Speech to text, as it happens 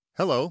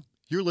Hello,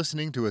 you're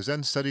listening to a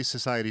Zen Studies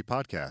Society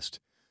podcast.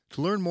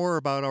 To learn more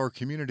about our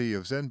community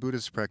of Zen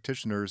Buddhist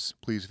practitioners,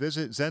 please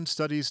visit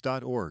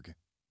zenstudies.org.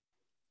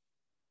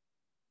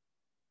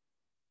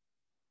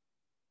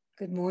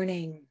 Good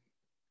morning.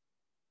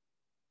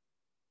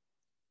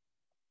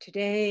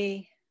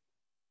 Today,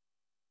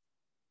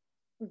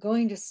 we're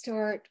going to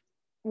start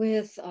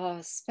with a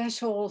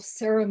special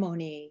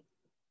ceremony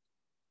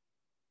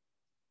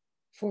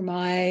for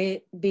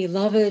my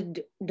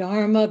beloved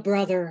Dharma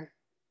brother,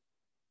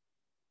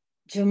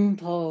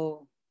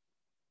 Jumpo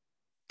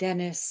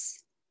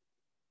Dennis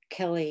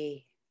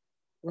Kelly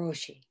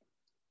Roshi.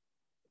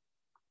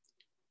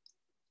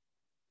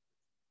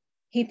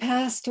 He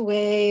passed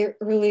away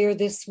earlier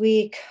this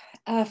week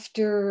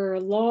after a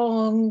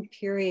long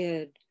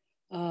period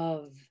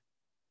of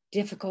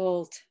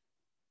difficult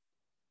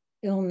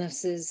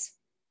illnesses.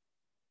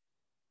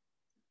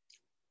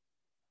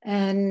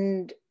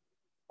 And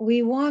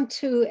we want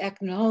to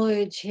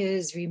acknowledge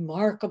his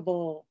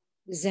remarkable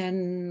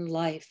Zen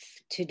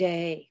life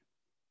today.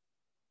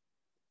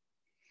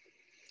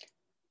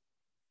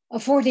 A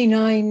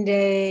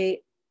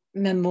 49-day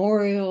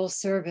memorial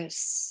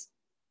service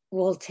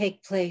will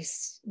take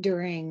place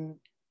during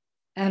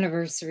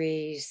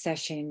anniversary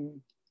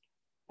session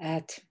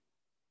at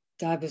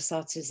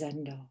Daibusatsu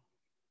Zendo.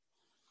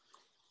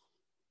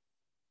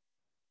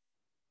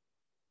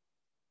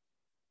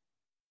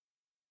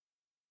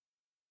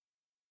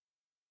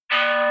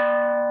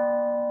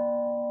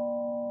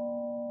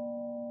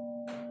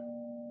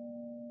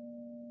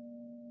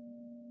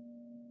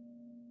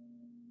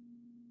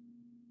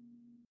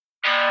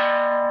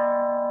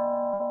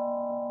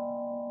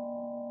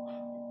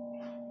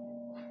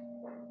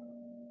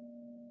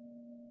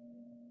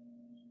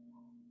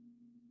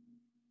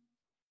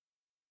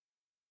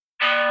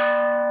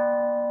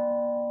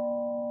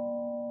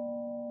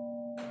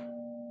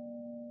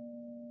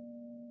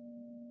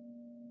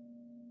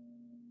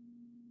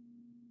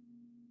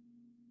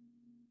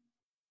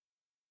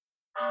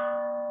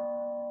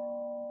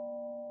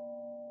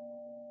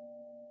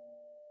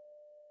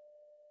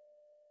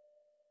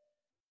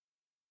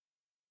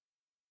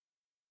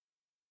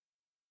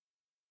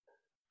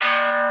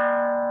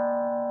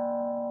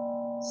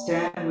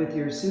 Stand with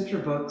your sutra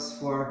books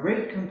for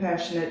Great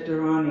Compassionate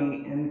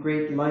Dharani and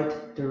Great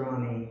Light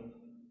Dharani.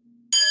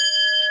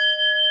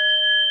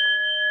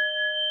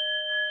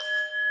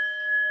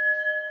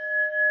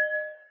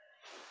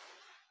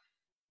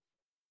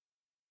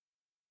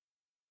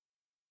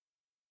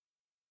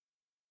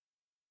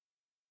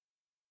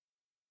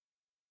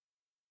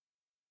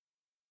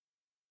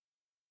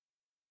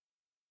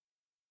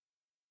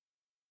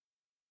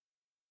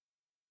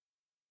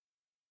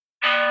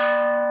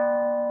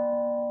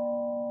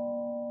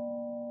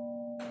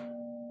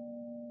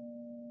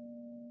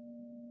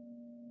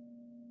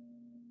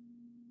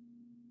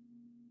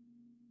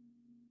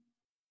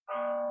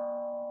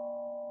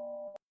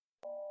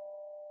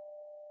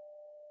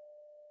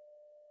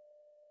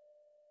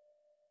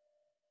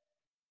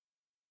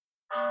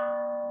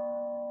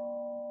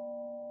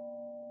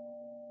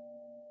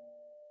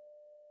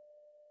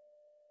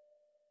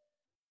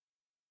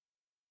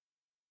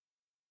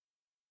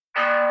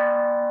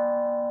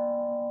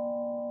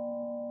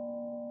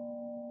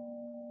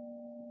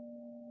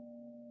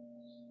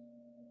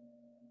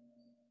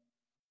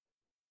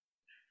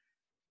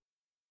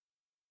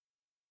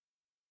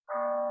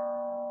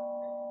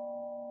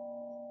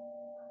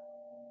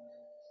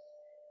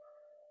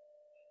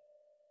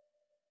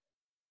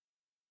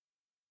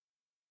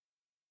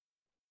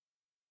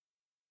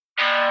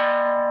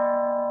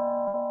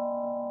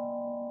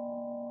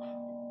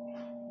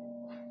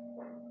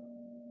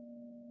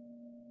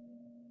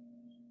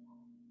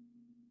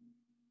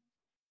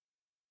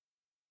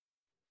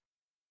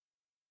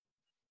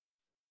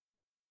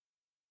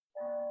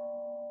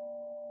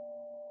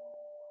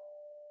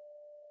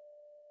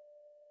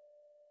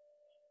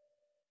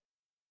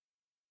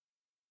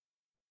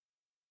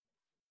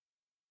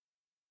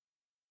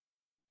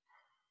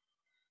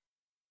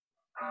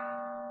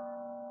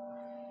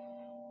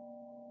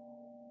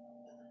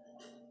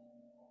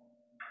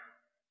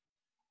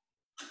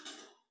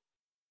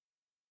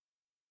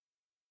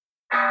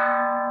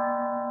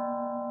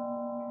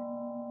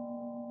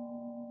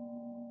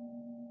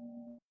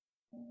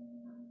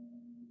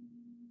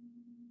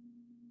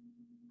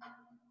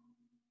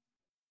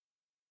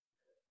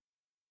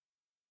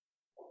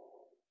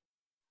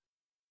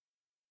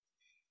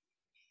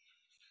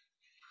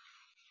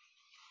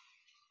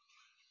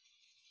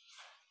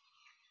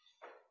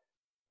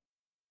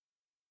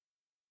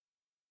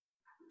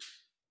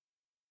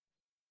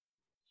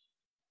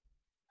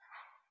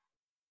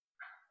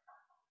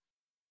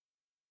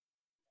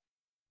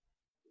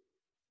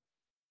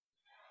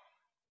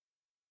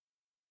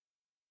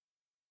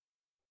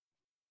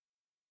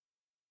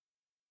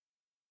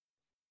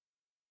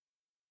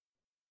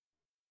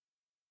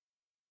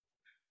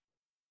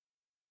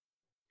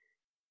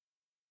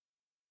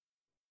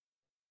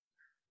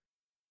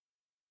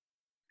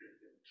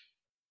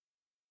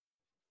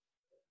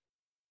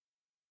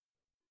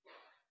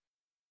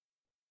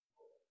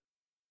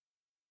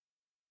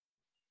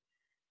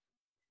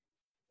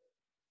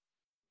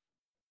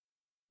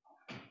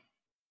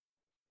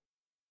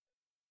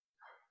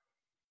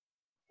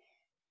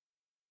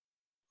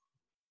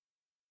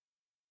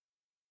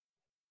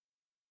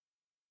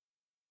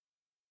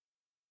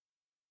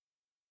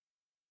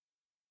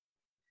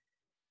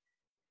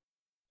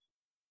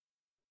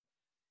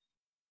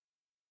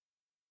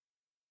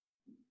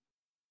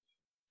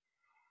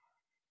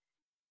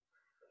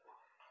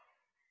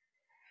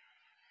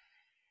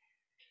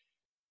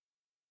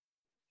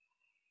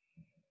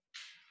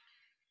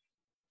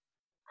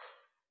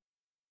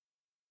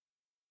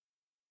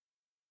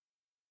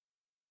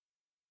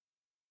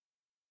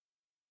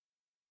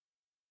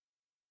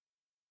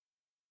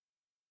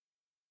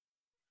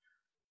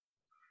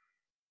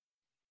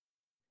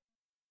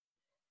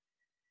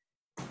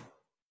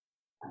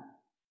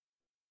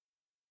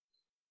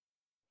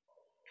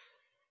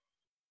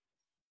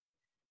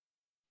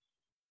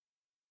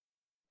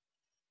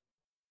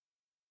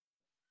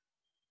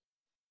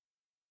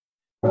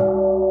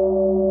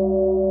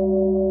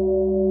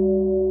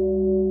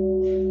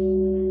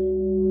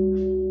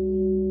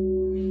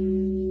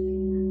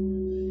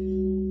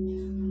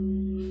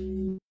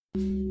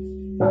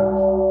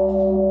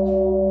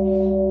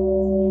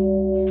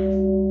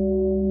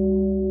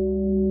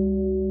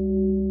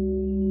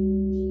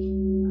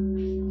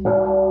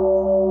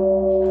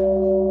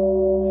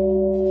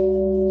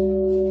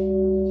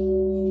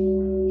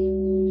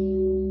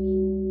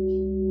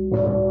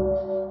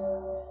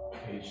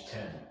 page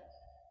 10.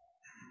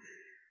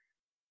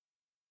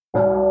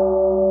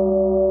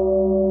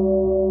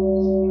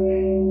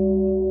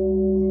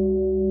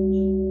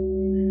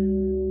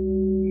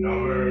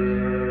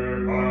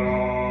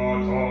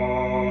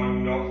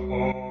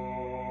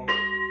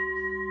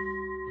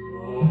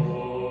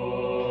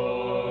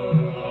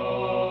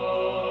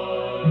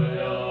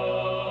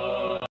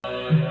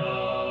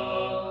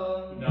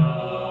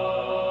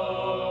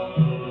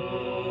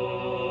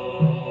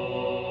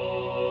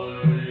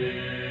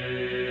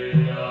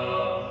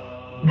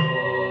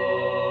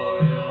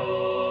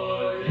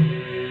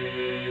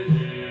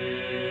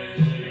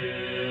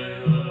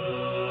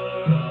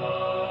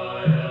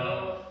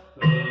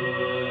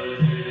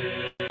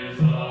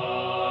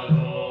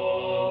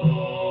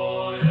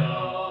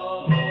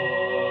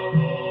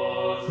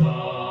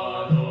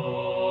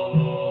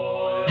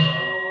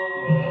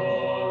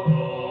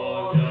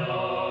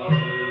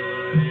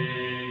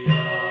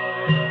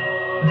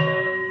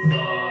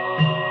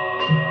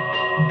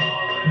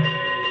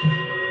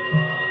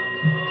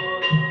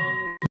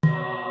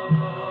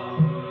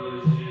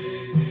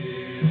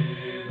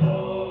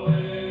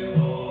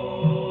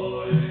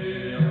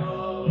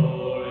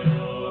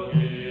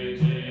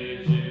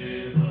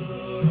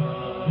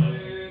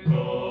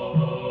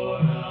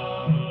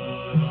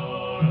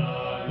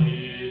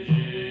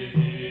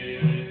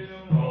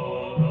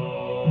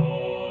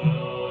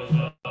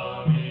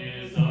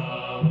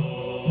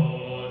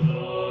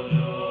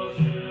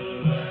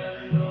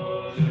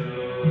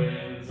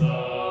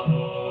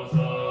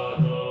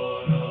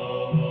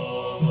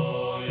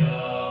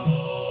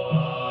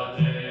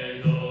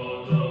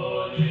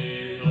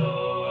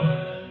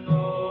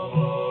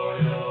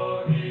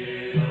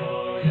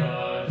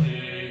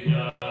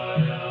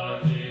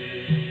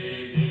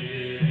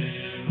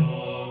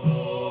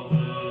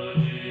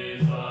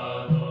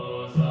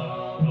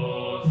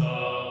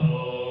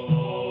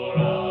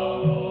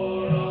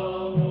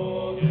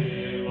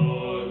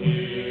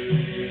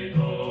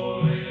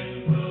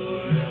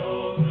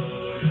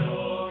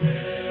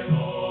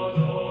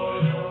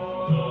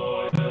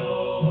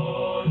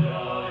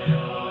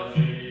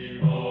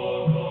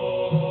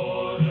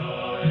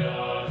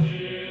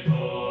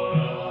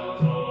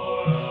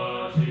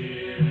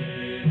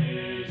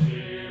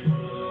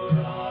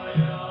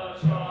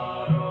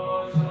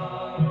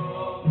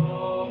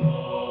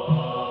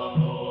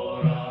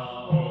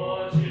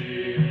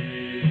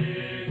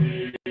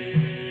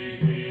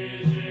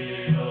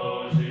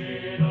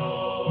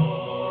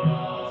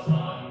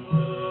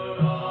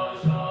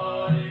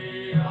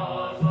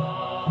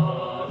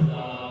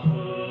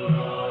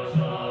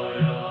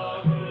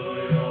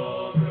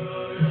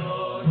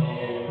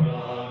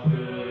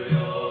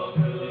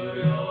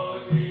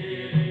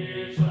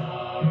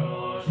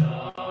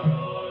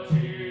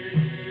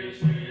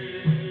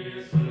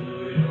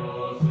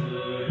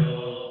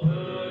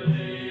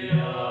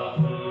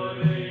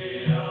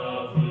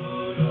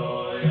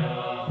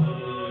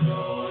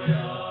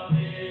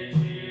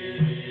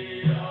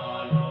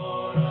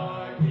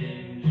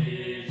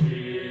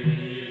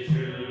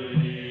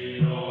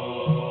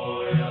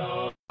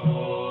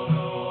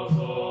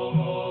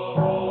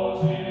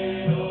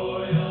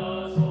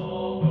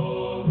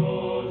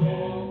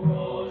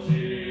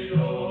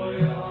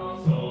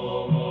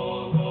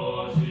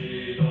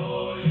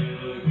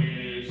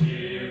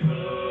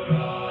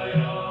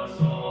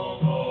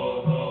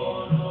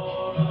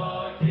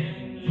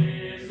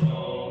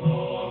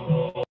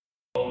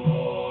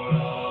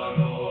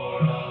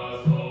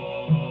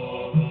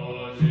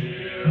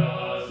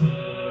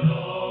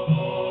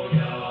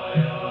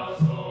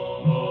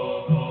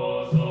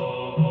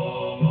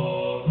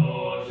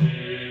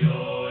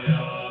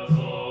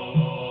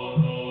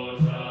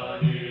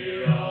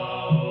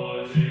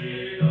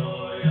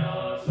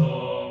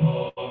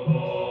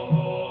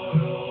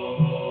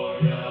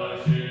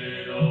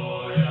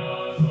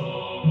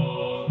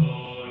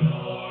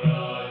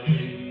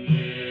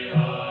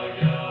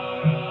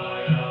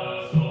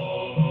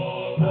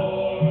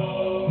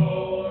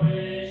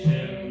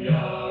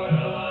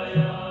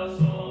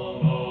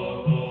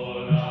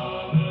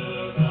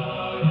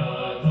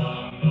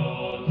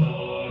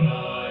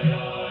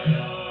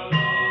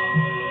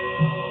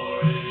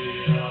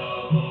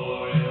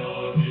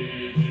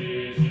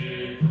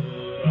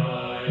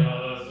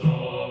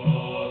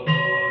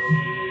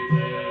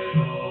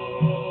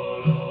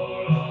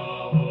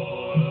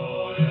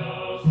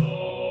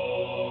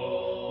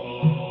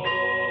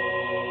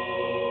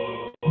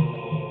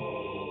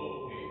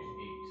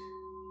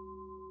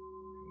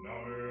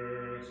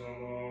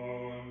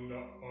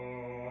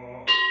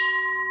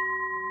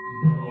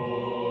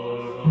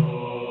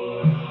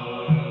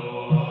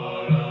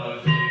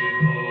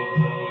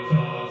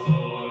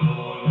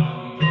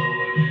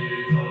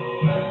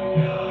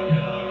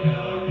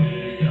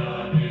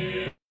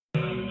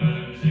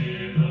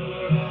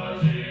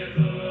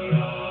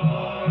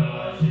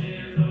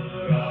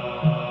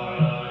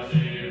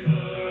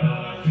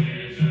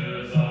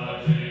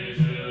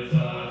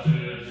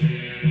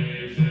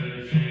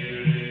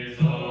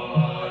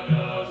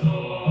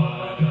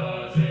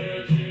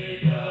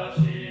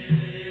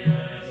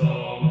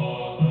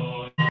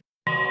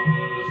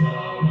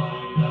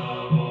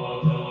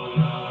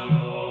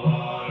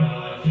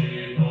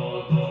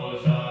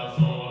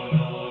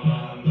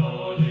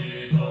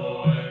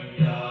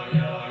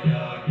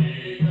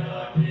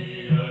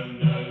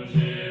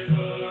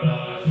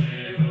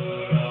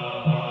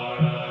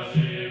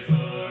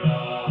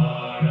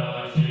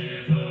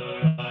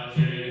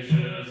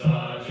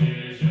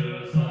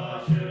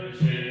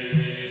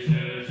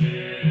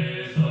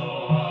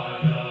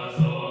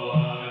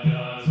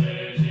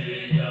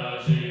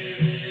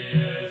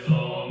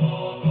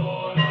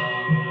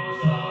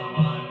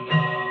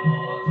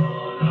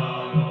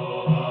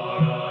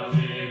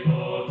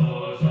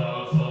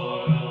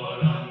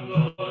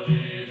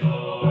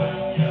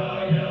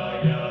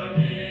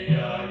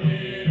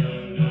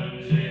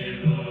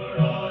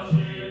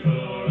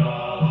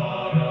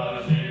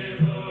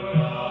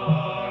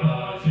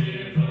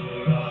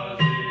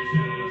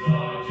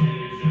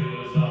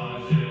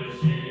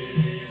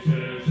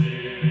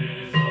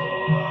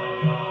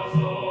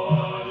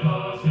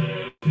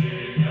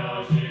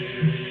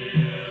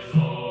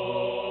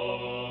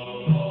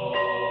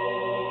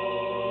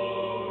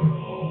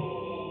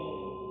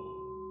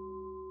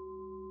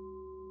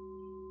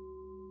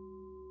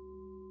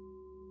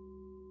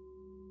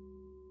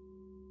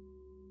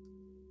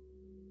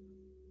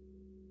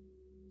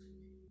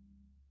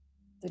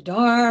 The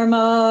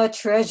Dharma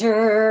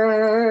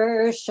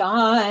treasure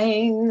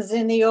shines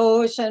in the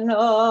ocean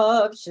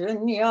of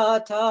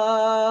Shunyata.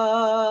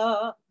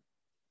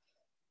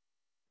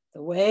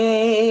 The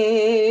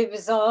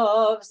waves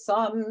of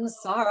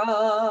samsara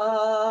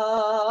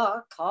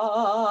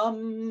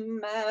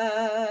come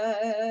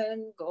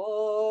and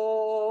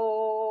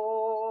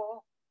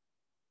go,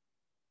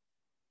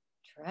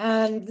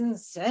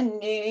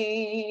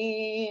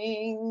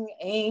 transcending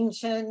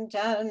ancient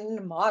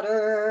and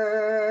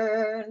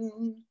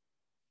modern,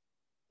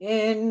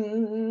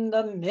 in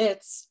the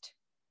midst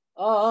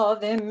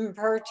of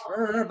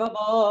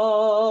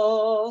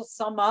imperturbable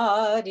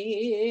samadhi.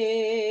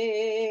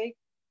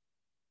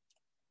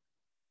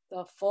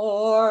 The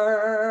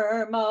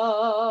form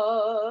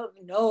of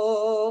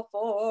no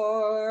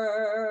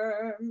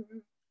form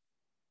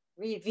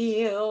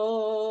reveals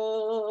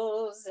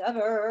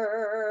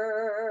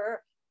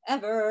ever,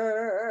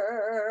 ever,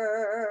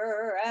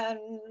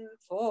 and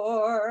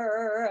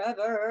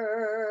forever.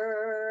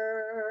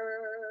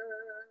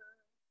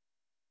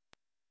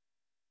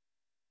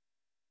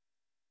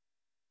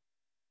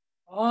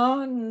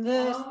 On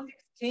the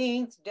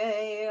 16th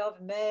day of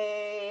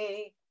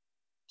May,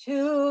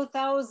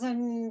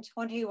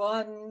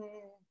 2021,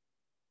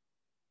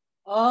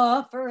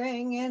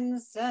 offering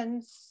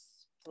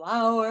incense,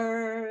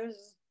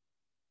 flowers,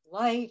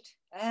 light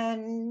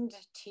and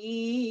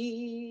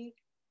tea,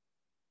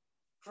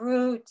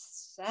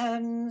 fruits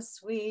and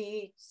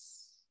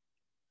sweets,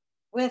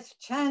 with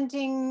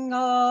chanting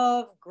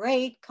of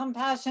great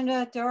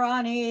compassionate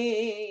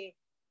Dharani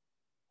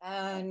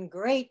and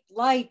great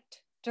light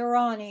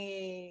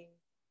Dharani.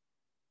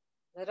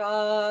 Let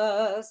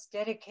us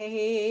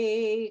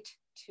dedicate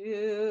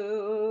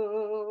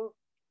to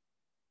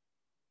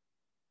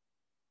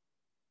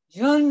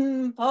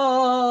Junpo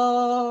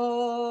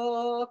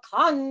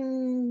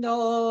Kondo,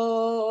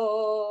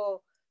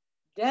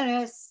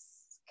 Dennis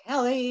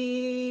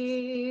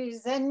Kelly,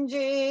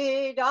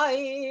 Zenji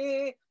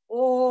Dai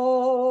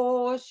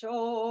Osho.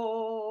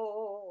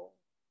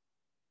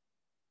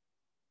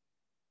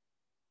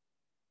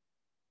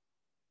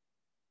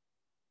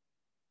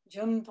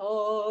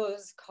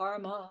 Junpo's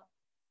karma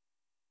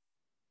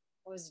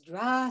was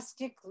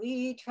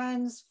drastically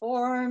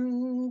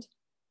transformed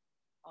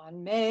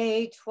on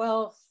May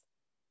 12th,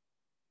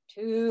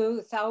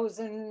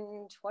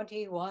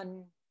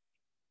 2021.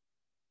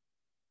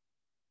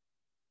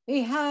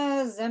 He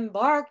has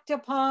embarked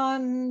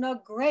upon a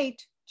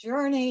great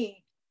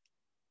journey,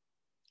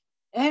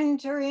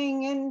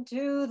 entering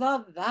into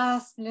the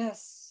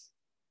vastness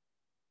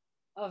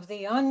of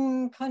the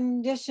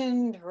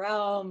unconditioned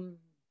realm.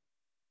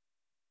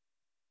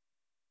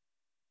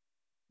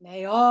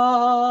 May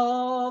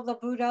all the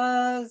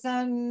Buddhas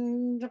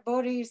and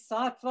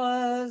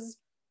Bodhisattvas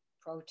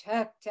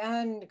protect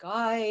and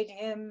guide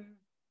him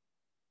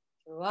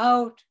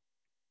throughout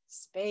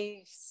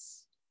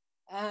space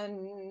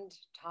and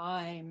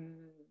time.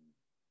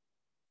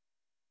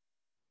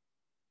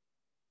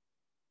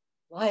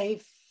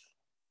 Life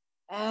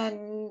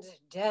and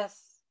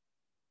death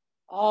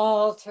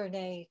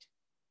alternate,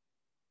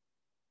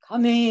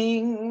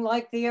 coming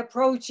like the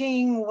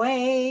approaching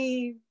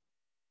wave,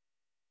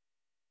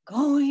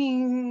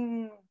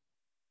 going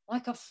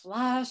like a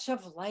flash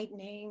of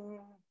lightning.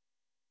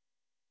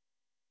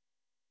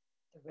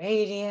 The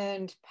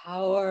radiant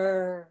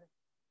power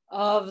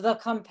of the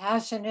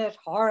compassionate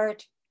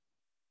heart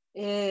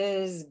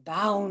is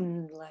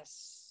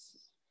boundless.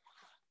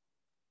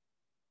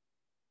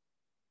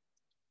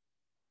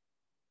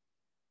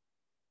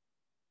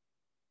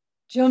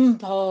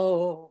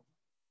 Junpo.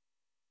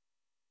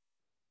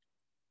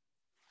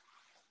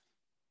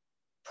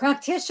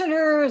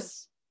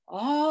 Practitioners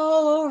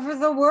all over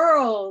the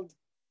world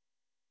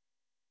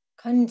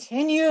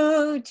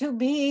continue to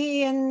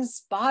be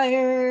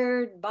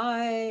inspired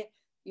by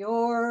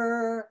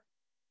your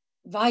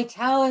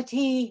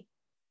vitality,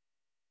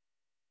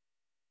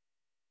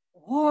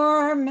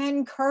 warm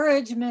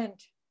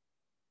encouragement,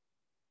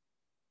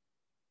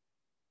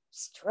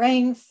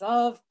 strength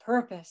of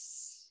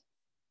purpose,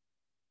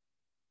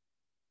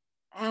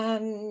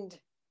 and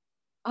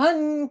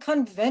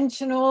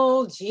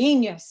unconventional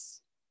genius.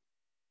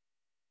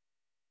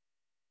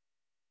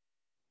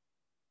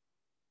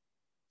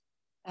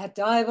 At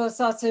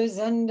Daibosatsu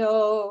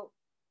Zendo,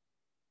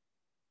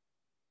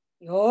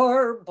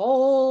 your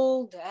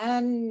bold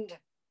and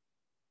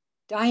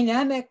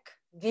dynamic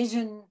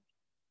vision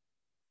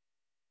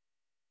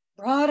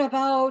brought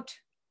about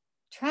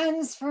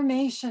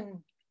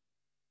transformation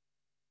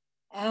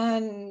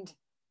and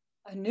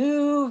a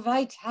new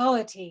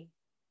vitality.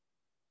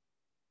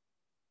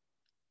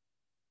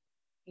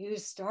 You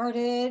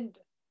started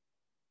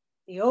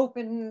the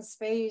Open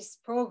Space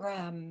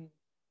program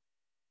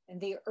in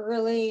the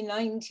early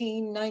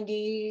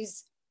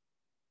 1990s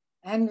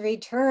and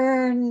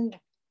returned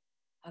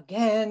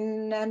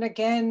again and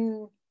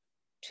again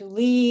to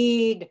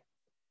lead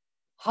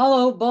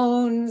Hollow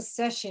Bones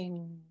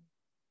session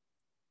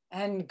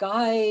and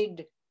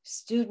guide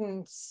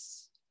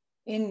students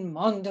in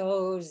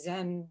Mondo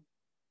Zen.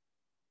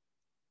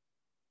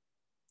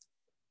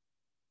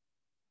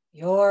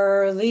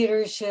 Your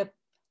leadership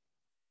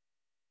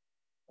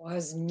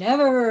was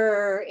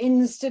never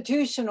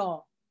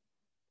institutional,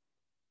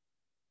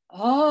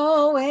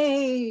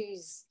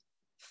 always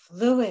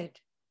fluid,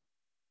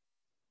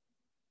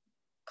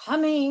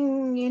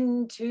 coming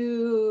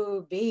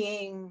into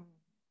being,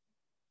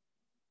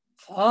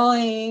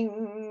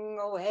 falling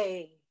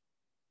away.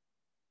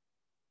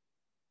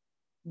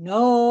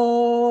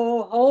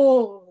 No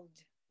hold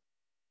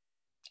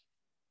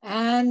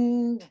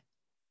and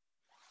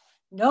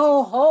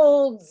no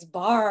holds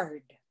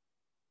barred.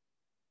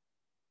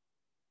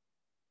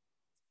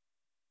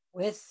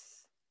 With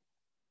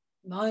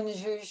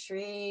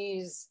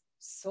Manjushri's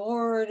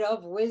sword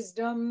of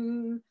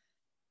wisdom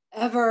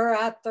ever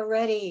at the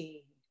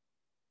ready,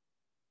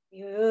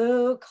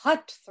 you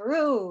cut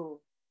through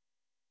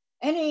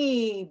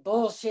any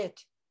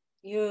bullshit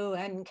you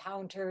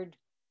encountered.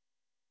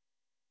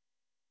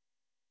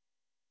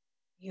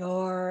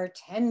 Your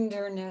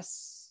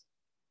tenderness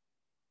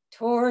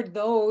toward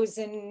those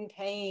in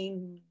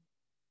pain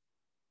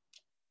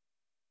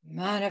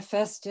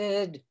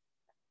manifested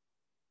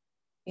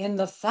in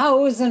the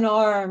 1,000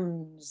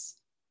 arms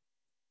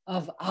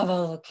of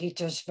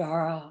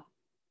Avalokiteshvara.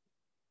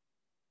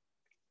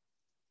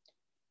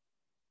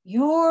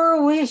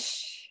 Your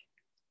wish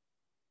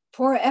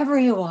for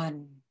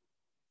everyone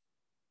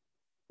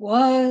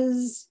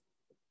was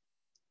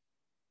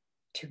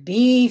to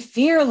be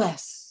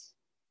fearless,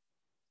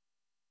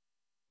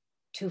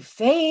 to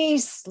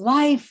face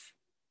life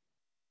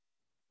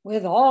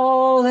with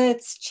all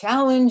its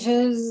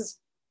challenges,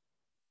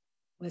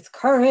 with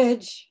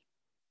courage,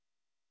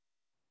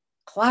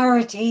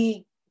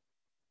 clarity,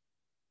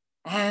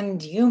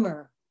 and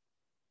humor,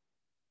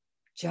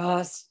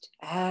 just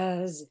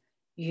as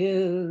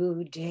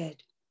you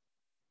did.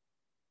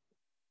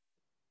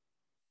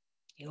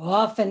 You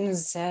often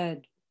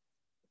said,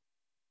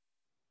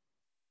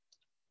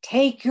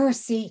 take your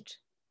seat,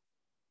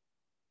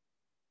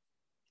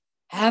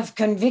 have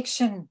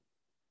conviction,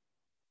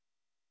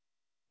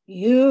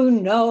 you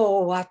know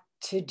what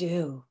to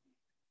do.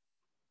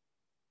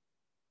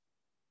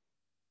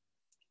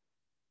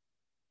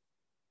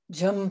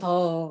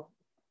 Jumpo,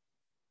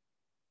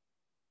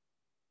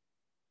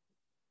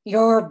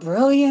 your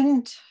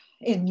brilliant,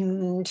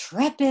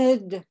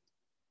 intrepid,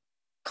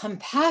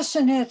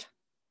 compassionate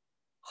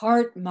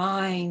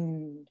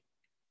heart-mind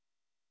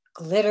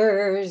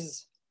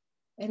glitters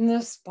in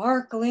the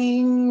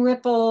sparkling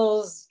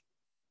ripples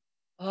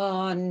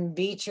on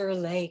Beecher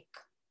Lake.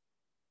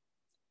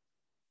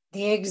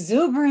 The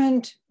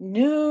exuberant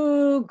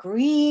new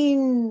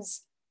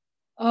greens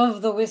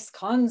of the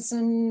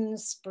Wisconsin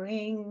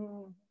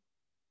spring,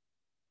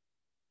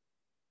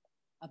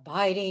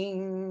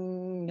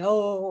 abiding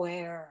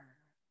nowhere,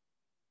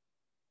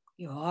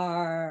 you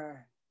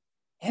are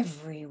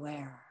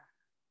everywhere.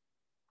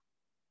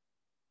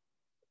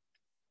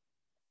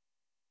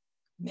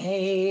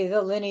 May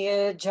the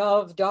lineage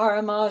of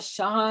Dharma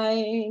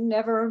shine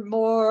ever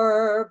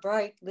more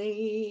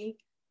brightly,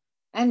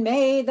 and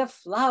may the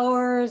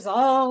flowers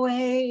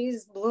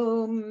always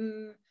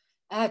bloom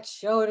at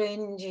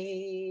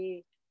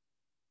Shorinji,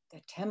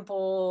 the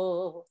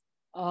temple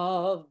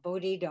of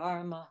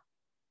Bodhidharma.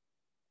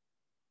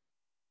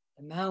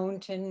 The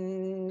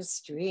mountain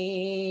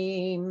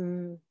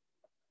stream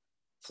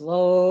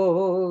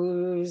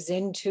flows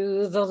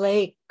into the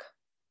lake,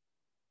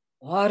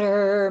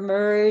 water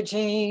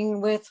merging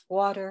with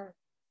water.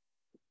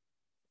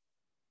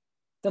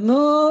 The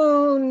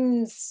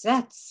moon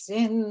sets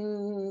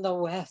in the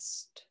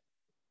west,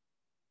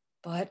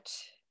 but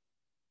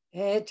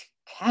it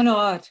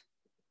cannot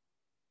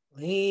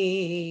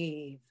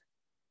leave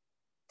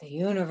the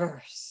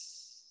universe.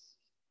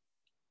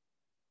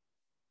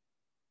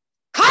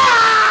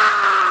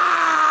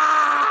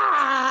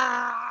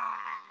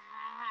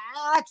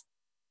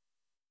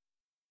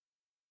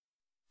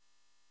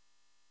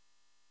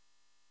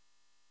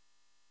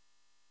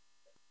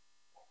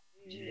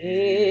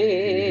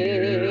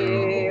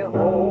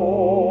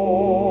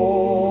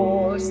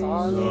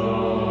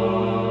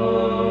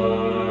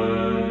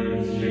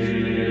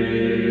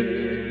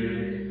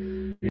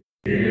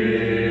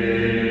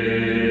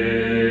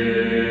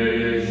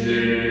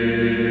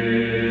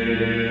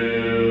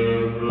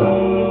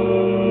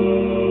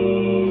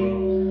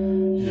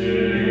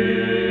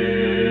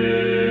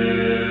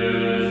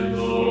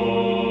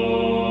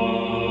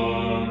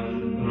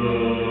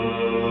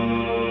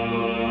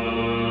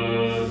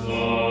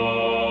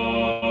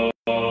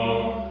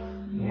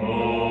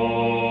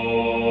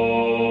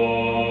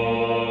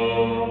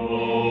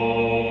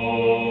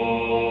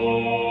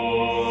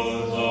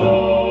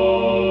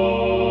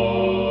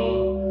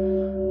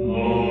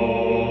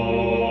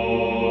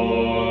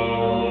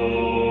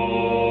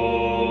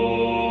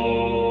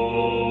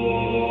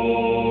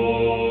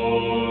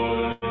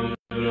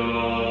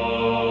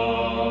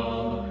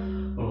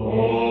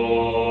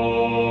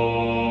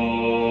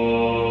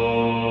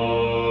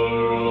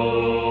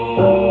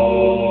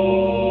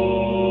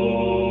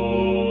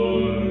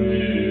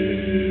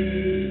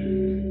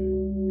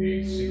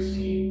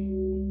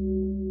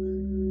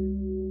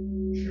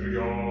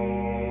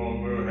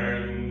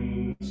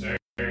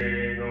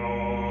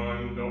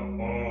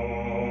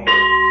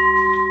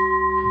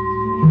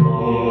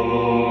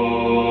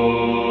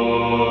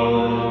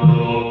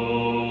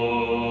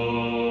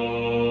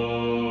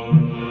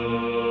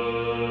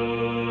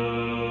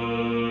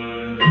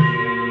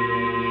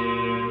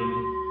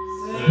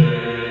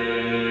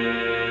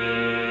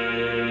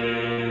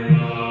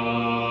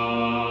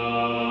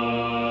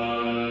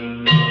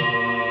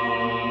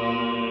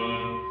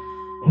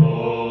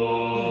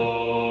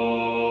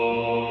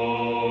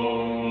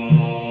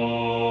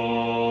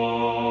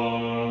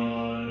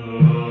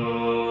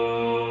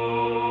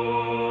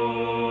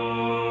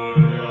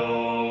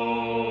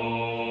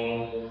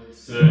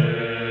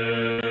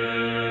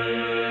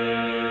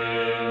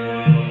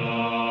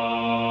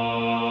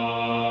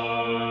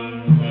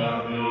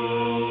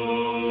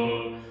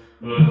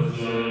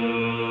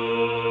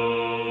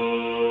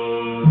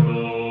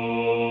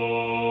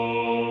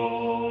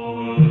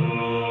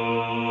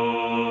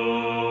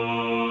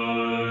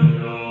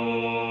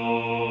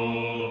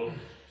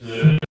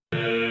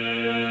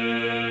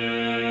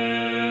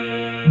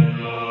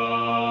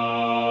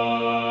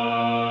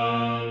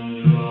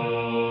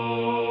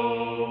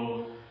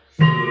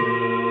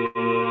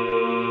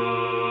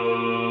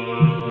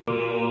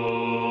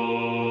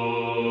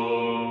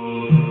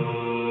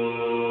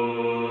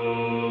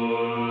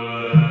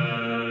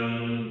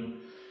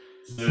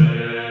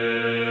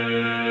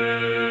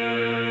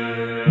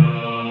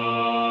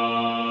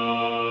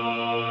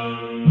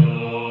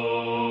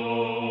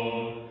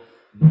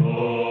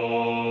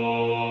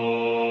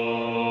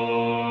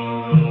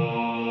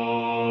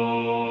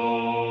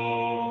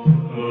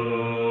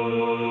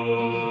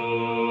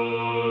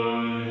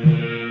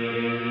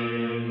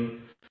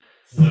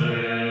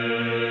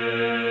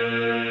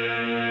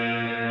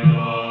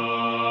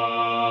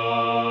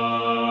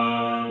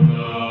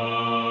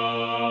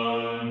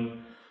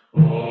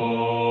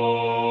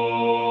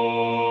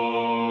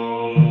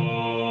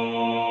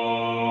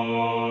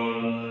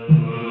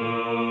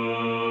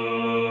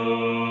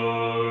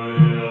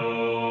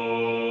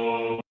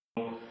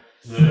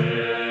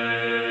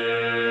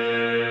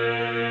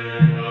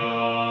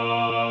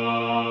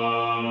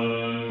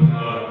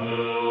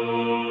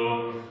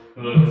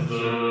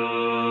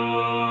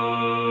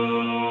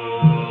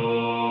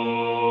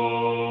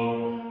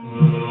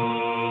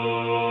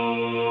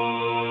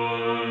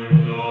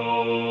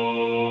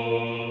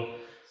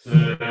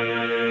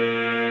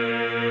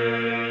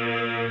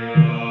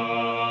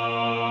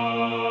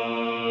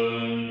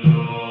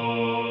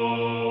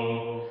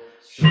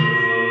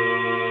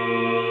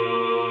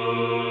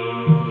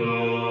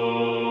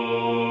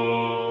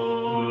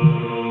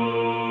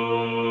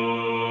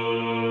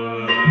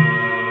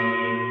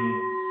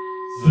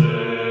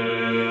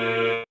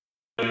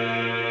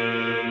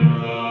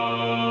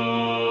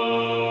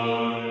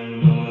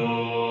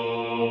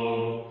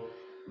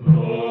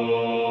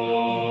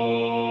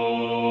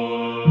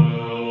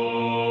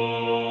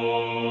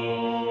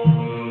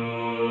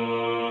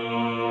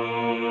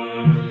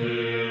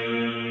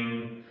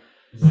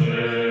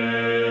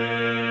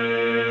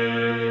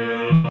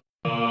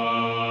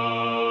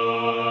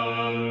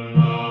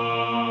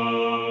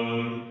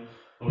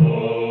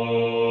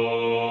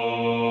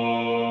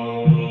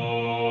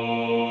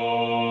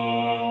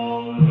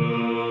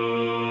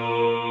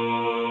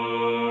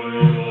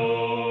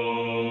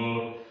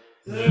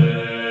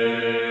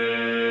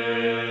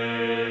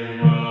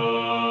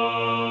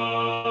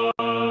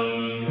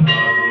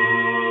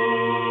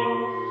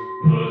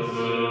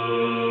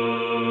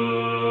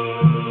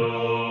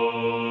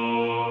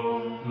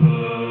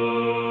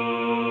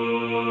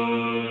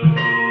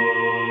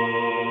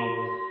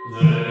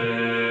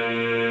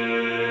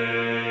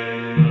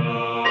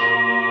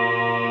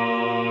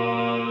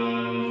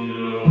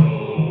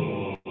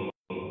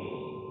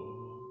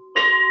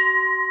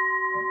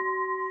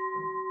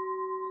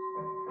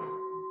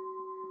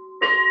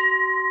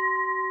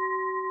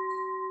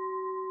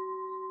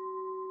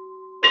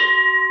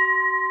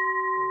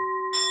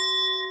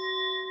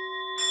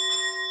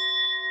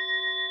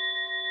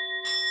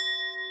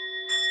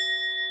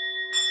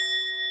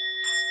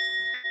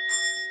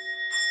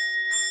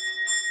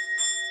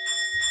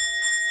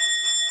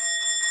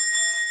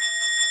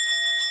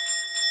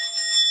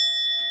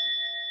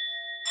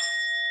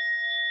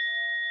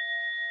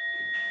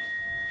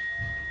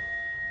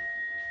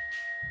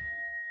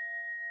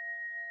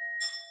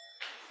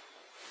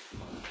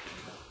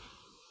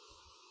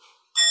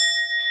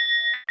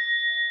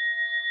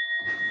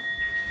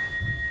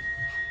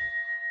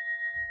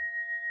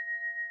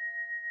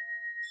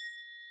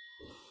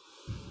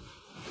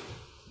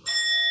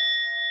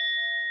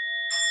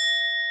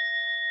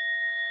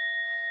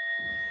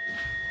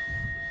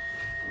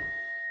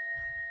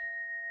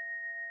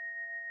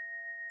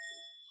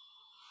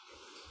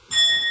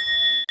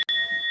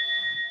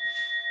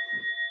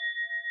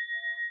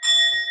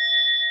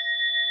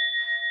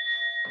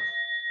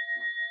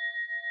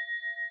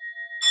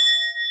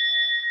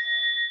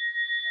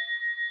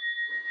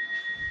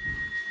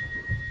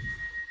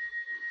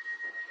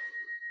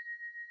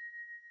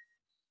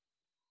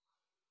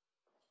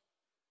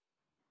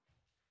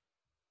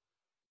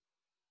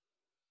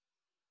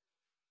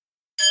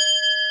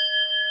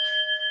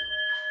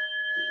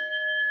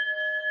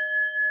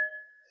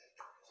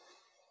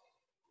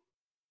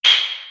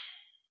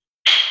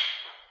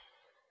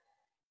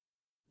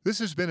 This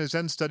has been a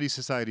Zen Study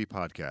Society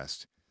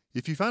podcast.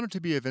 If you found it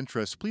to be of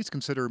interest, please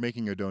consider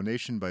making a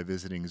donation by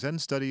visiting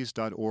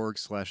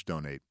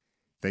zenstudies.org/donate.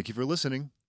 Thank you for listening.